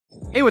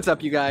Hey, what's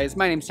up you guys?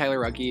 My name's Tyler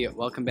Rugge.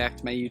 Welcome back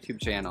to my YouTube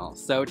channel.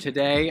 So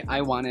today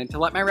I wanted to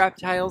let my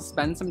reptiles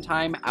spend some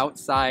time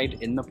outside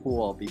in the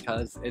pool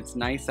because it's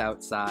nice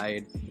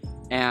outside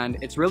and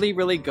it's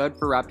really good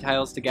for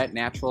reptiles to get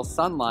natural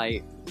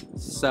sunlight.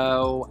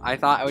 So I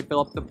thought I would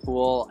fill up the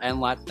pool and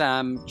let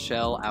them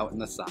chill out in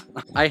the sun.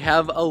 I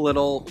have a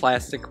little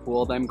plastic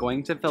pool that I'm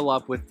going to fill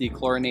up with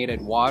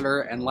dechlorinated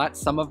water and let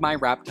some of my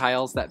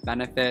reptiles that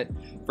benefit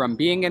from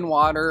being in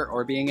water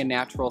or being in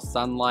natural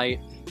sunlight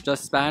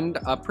just spend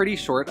a pretty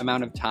short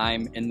amount of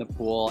time in the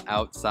pool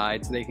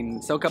outside so they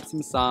can soak up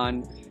some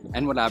sun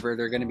and whatever.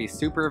 They're going to be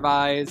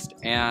supervised,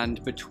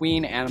 and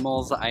between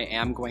animals I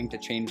am going to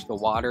change the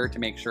water to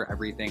make sure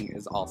everything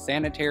is all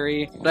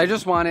sanitary. But I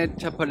just wanted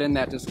to put in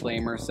that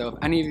disclaimer, so if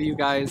any of you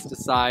guys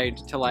decide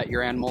to let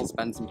your animals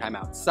spend some time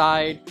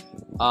outside,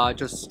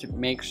 just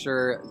make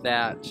sure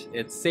that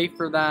it's safe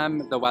for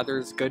them, the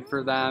weather's good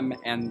for them,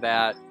 and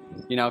that,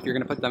 you know, if you're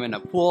going to put them in a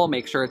pool,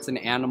 make sure it's an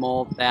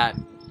animal that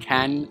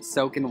can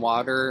soak in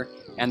water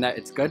and that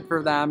it's good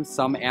for them.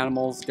 Some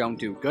animals don't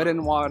do good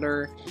in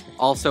water.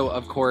 Also,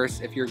 of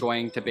course, if you're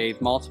going to bathe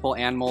multiple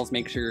animals,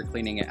 make sure you're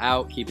cleaning it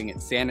out, keeping it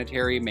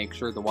sanitary, make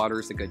sure the water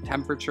is a good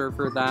temperature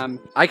for them.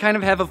 I kind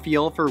of have a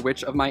feel for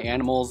which of my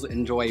animals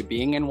enjoy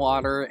being in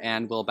water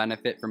and will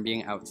benefit from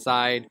being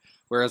outside,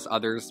 whereas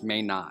others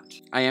may not.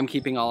 I am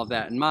keeping all of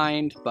that in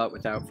mind, but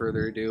without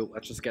further ado,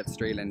 let's just get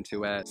straight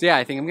into it. So yeah,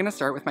 I think I'm gonna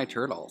start with my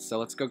turtle. So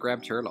let's go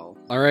grab Turtle.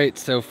 All right,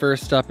 so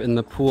first up in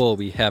the pool,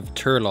 we have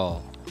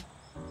Turtle.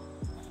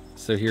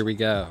 So here we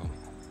go.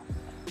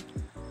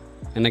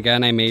 And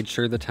again, I made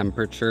sure the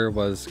temperature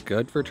was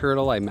good for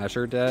Turtle. I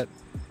measured it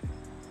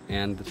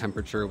and the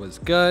temperature was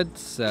good.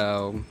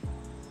 So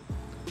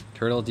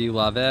Turtle, do you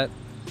love it?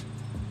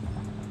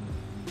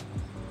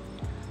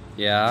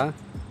 Yeah.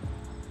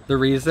 The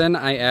reason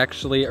I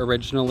actually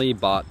originally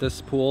bought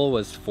this pool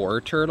was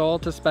for Turtle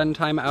to spend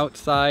time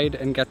outside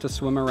and get to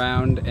swim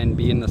around and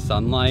be in the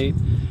sunlight,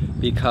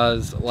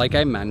 because like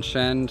I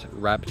mentioned,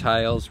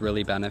 reptiles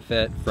really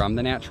benefit from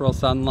the natural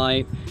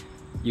sunlight.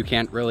 You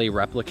can't really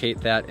replicate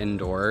that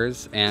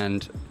indoors,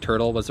 and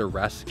Turtle was a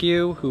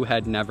rescue who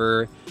had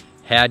never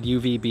had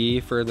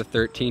UVB for the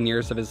 13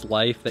 years of his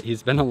life that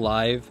he's been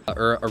alive,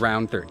 or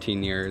around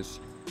 13 years.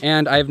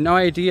 And I have no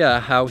idea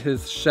how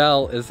his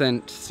shell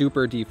isn't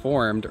super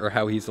deformed or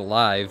how he's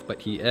alive,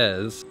 but he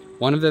is.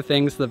 One of the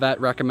things the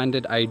vet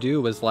recommended I do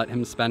was let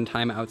him spend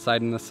time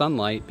outside in the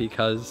sunlight,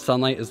 because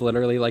sunlight is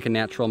literally like a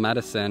natural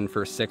medicine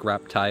for sick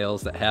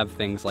reptiles that have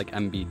things like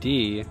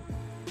MBD,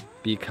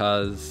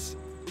 because,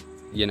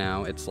 you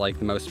know, it's like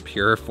the most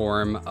pure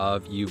form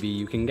of UV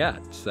you can get.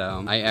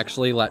 So I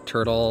actually let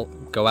Turtle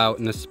go out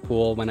in this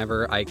pool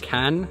whenever I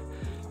can,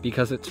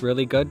 because it's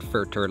really good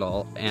for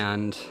Turtle.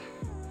 And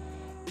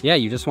yeah,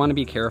 you just want to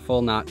be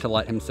careful not to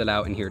let him sit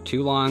out in here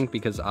too long,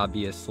 because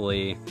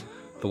obviously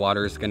the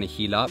water is going to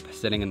heat up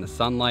sitting in the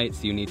sunlight,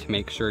 so you need to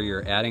make sure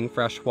you're adding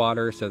fresh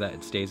water so that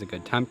it stays a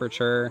good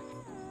temperature.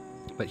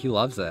 But he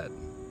loves it.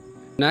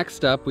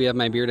 Next up, we have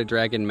my bearded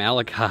dragon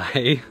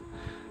Malachi.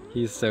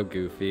 He's so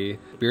goofy.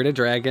 Bearded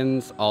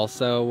dragons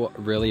also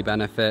really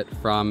benefit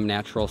from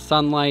natural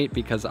sunlight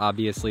because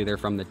obviously they're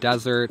from the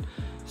desert,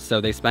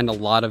 so they spend a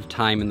lot of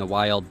time in the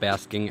wild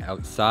basking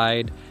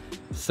outside.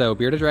 So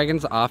bearded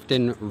dragons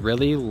often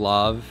really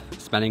love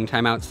spending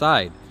time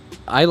outside.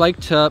 I like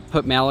to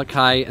put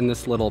Malachi in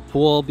this little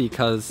pool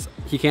because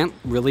he can't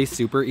really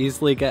super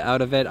easily get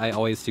out of it. I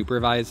always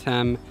supervise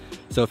him,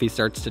 so if he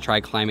starts to try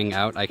climbing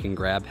out, I can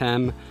grab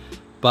him.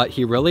 But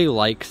he really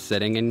likes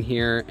sitting in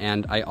here,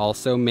 and I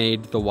also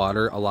made the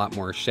water a lot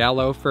more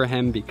shallow for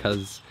him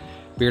because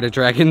bearded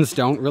dragons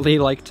don't really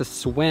like to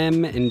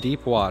swim in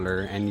deep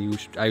water,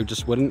 and I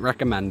just wouldn't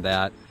recommend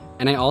that.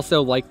 And I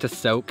also like to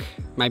soak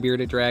my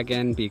bearded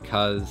dragon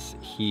because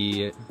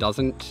he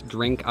doesn't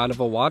drink out of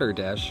a water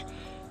dish.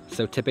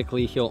 So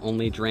typically he'll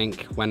only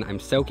drink when I'm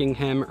soaking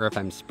him or if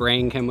I'm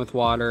spraying him with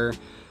water.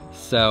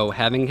 So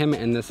having him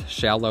in this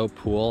shallow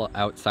pool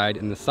outside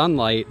in the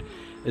sunlight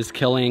is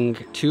killing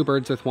two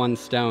birds with one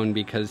stone,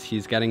 because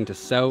he's getting to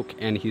soak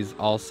and he's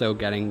also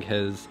getting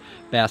his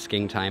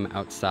basking time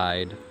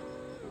outside.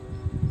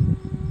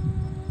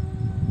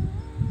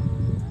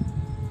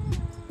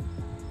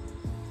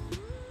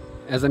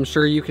 As I'm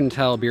sure you can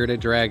tell, bearded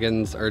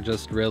dragons are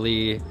just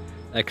really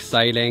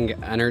exciting,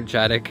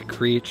 energetic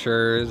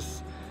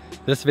creatures.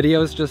 This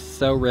video is just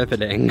so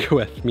riveting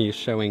with me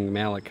showing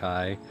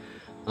Malachi.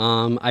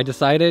 I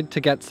decided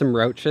to get some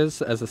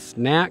roaches as a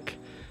snack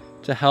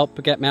to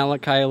help get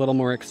Malachi a little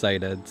more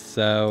excited,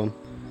 so.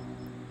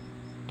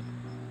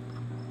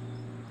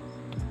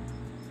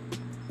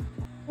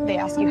 They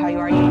ask you how you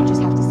are, you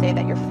just have to say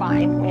that you're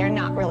fine when you're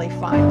not really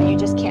fine, but you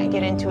just can't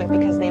get into it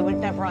because they would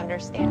never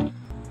understand.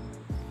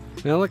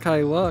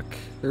 Malachi, look,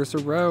 there's a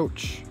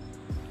roach.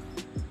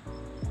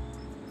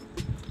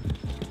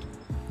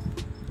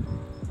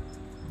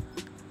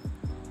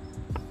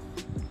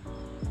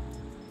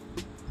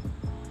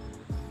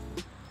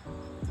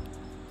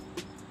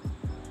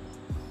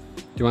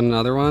 Do you want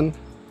another one?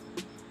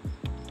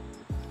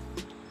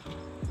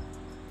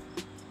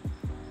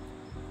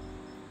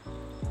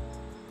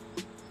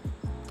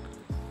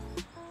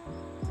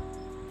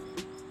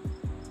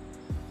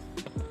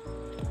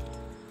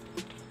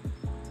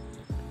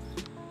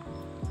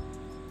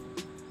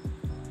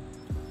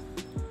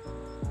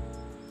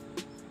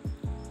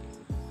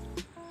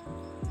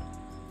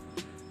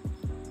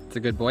 It's a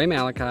good boy,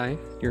 Malachi.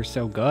 You're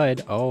so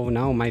good. Oh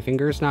no, my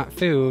finger's not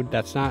food.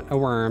 That's not a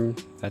worm.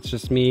 That's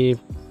just me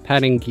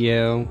petting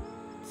you.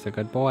 It's a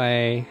good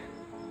boy.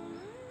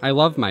 I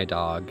love my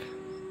dog.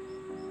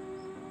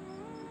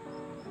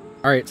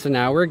 All right, so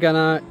now we're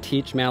gonna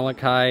teach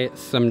Malachi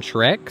some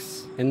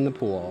tricks in the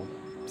pool.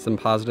 Some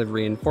positive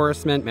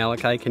reinforcement.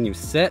 Malachi, can you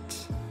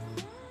sit?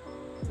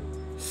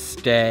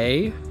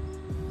 Stay.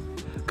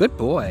 Good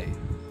boy.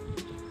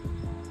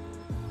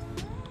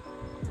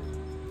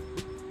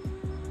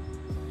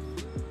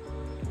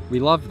 We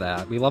love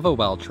that. We love a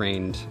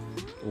well-trained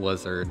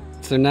lizard.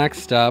 So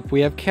next up, we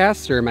have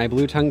Castor, my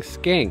blue-tongued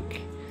skink.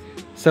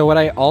 So what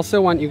I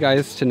also want you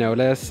guys to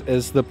notice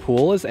is the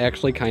pool is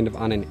actually kind of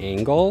on an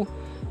angle.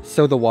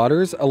 So the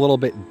water's a little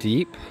bit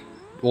deep.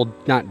 Well,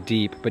 not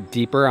deep, but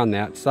deeper on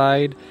that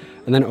side.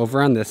 And then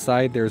over on this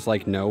side, there's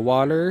like no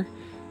water.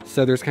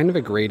 So there's kind of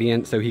a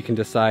gradient so he can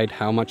decide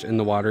how much in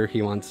the water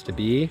he wants to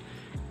be.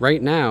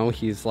 Right now,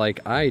 he's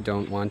like, I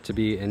don't want to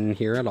be in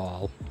here at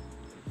all.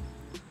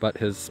 But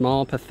his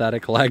small,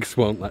 pathetic legs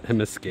won't let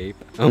him escape.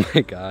 Oh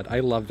my god, I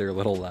love their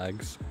little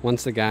legs.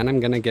 Once again, I'm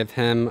gonna give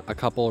him a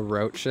couple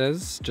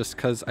roaches just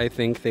because I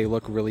think they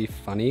look really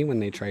funny when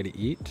they try to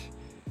eat.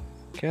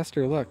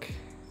 Castor, look.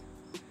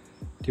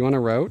 Do you want a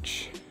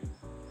roach?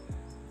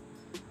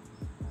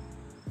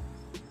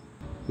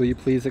 Will you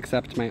please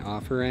accept my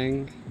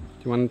offering? Do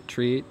you want a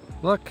treat?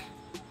 Look.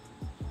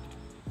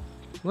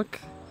 Look.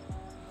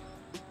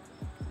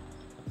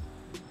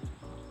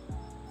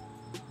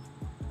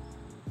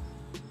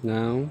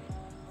 No?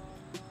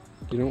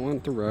 You don't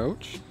want the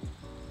roach?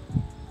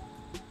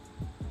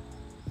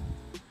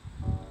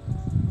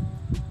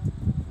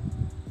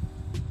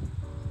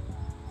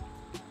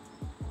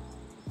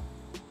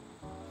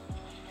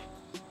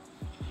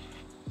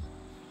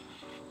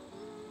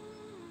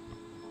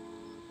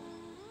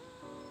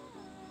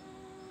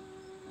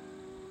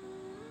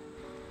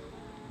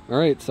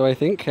 Alright, so I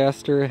think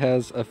Castor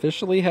has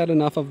officially had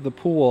enough of the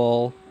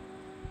pool,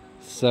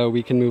 so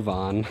we can move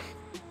on.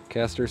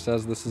 Castor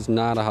says this is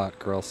not a hot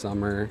girl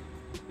summer,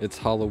 it's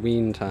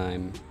Halloween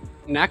time.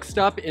 Next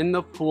up in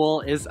the pool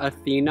is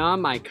Athena,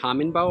 my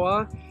common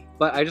boa,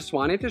 but I just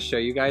wanted to show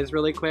you guys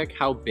really quick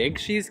how big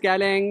she's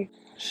getting.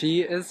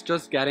 She is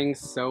just getting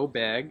so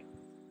big,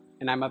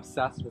 and I'm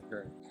obsessed with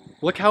her.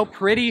 Look how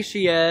pretty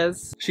she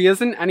is. She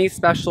isn't any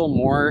special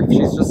morph,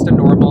 she's just a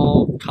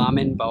normal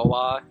common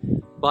boa.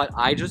 But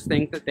I just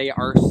think that they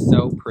are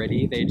so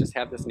pretty. They just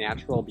have this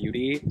natural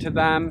beauty to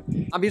them.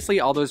 Obviously,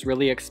 all those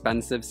really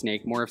expensive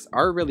snake morphs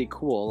are really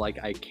cool. Like,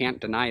 I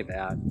can't deny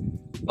that.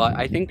 But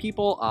I think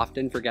people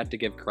often forget to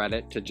give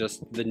credit to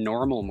just the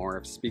normal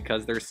morphs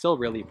because they're still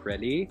really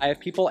pretty. I have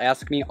people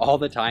ask me all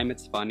the time,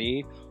 it's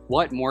funny,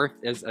 what morph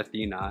is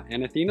Athena?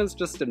 And Athena's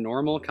just a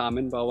normal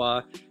common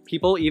boa.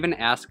 People even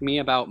ask me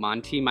about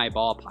Monty, my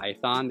ball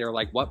python. They're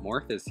like, what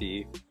morph is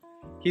he?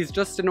 He's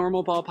just a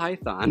normal ball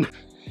python.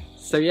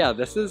 So yeah,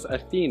 this is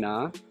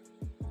Athena.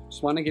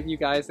 Just want to give you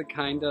guys a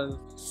kind of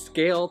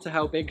scale to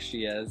how big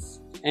she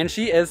is. And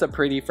she is a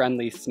pretty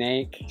friendly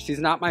snake. She's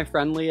not my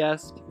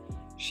friendliest.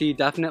 She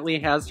definitely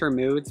has her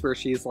moods where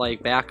she's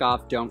like, back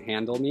off, don't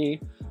handle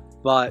me.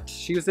 But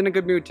she was in a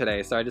good mood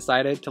today, so I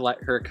decided to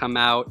let her come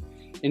out,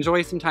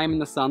 enjoy some time in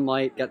the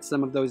sunlight, get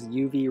some of those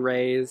UV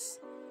rays,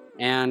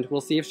 and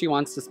we'll see if she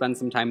wants to spend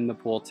some time in the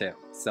pool too.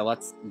 So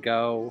let's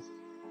go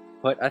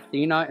put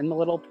Athena in the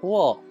little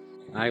pool.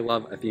 I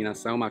love Athena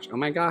so much. Oh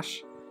my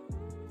gosh.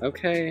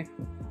 Okay.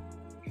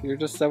 You're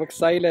just so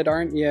excited,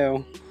 aren't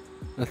you?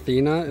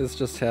 Athena is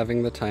just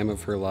having the time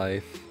of her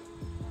life.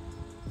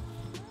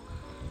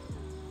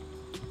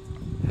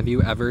 Have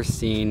you ever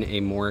seen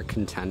a more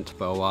content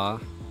boa?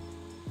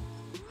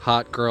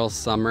 Hot girl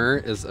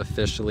summer is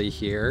officially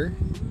here.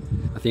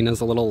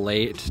 Athena's a little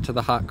late to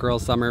the hot girl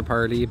summer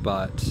party,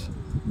 but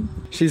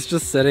she's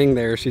just sitting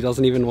there. She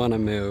doesn't even want to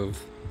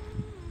move.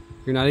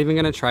 You're not even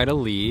gonna try to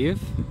leave?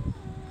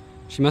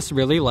 She must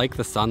really like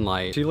the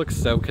sunlight. She looks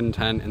so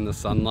content in the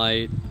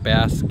sunlight,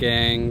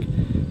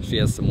 basking. She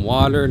has some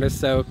water to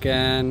soak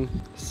in.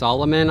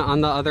 Solomon,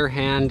 on the other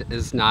hand,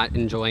 is not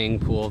enjoying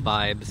pool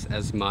vibes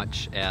as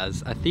much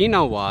as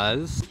Athena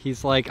was.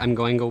 He's like, I'm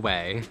going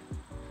away.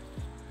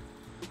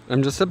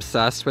 I'm just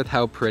obsessed with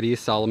how pretty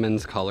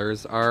Solomon's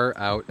colors are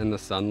out in the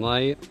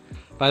sunlight.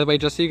 By the way,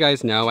 just so you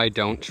guys know, I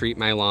don't treat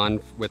my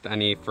lawn with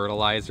any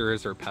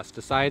fertilizers or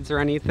pesticides or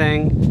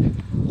anything.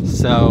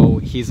 So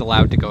he's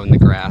allowed to go in the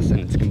grass and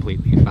it's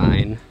completely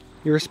fine.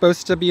 You were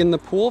supposed to be in the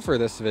pool for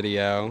this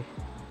video.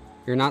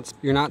 You're not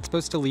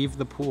supposed to leave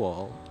the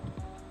pool.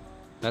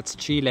 That's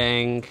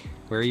cheating.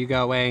 Where are you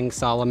going,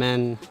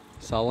 Solomon?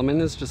 Solomon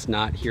is just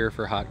not here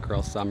for hot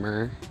girl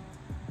summer.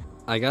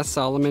 I guess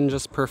Solomon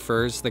just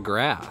prefers the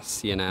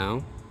grass, you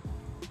know?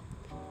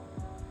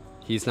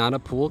 He's not a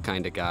pool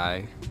kind of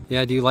guy.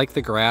 Yeah, do you like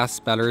the grass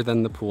better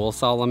than the pool,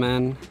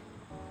 Solomon?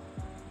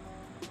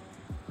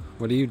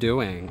 What are you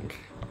doing?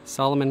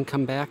 Solomon,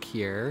 come back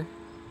here.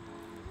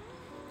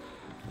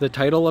 The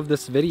title of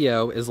this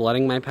video is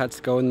letting my pets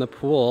go in the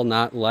pool,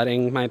 not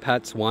letting my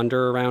pets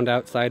wander around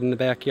outside in the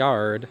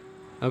backyard.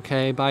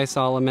 Okay, bye,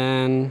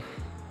 Solomon.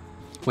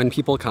 when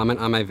people comment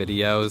on my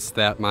videos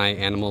that my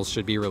animals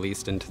should be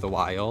released into the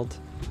wild.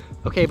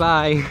 Okay,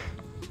 bye.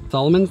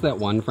 Solomon's that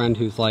one friend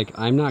who's like,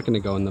 I'm not gonna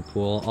go in the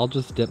pool, I'll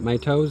just dip my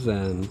toes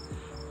in.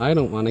 I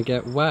don't wanna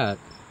get wet.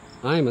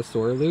 I'm a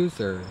sore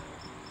loser.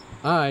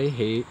 I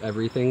hate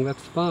everything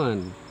that's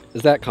fun.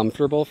 Is that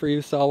comfortable for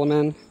you,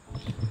 Solomon?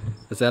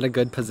 Is that a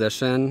good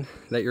position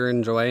that you're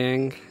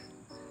enjoying?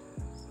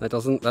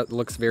 That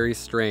looks very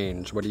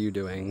strange. What are you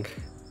doing?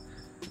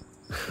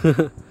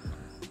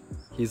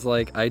 He's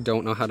like, I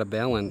don't know how to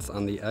balance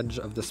on the edge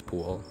of this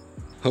pool.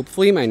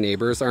 Hopefully my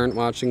neighbors aren't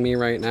watching me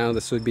right now.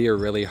 This would be a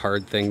really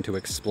hard thing to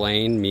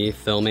explain, me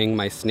filming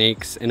my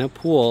snakes in a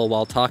pool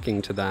while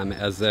talking to them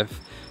as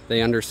if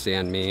they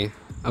understand me.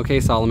 Okay,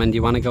 Solomon, do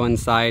you want to go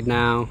inside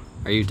now?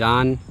 Are you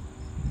done?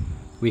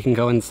 We can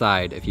go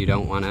inside if you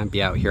don't want to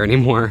be out here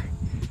anymore.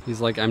 He's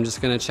like, I'm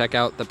just gonna check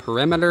out the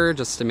perimeter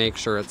just to make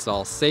sure it's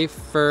all safe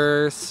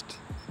first.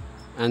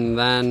 And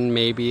then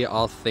maybe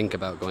I'll think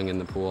about going in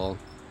the pool.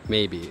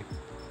 Maybe.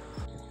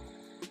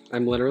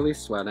 I'm literally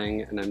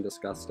sweating and I'm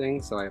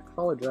disgusting, so I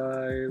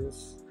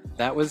apologize.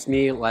 That was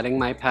me letting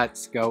my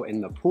pets go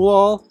in the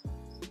pool.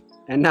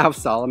 And now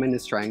Solomon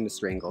is trying to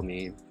strangle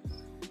me.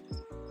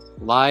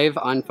 Live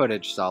on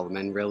footage,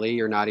 Solomon. Really?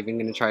 You're not even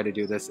gonna try to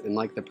do this in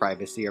like the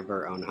privacy of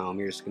our own home?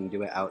 You're just gonna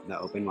do it out in the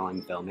open while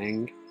I'm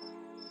filming?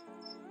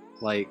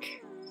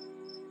 Like,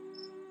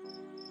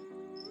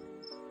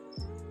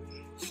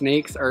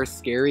 snakes are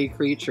scary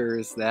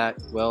creatures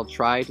that will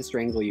try to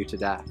strangle you to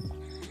death.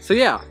 So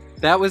yeah,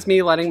 that was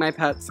me letting my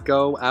pets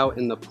go out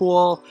in the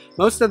pool.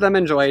 Most of them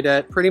enjoyed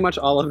it. Pretty much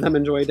all of them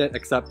enjoyed it,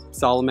 except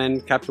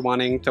Solomon kept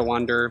wanting to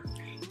wander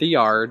the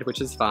yard,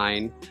 which is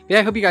fine. Yeah,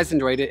 I hope you guys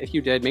enjoyed it. If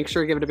you did, make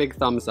sure to give it a big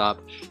thumbs up.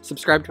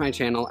 Subscribe to my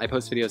channel. I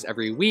post videos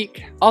every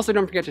week. Also,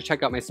 don't forget to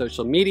check out my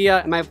social media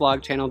and my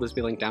vlog channel. Those will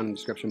be linked down in the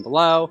description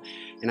below.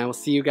 And I will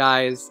see you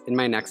guys in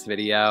my next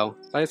video.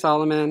 Bye,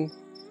 Solomon.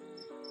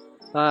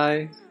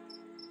 Bye.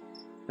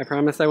 I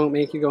promise I won't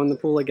make you go in the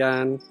pool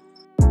again.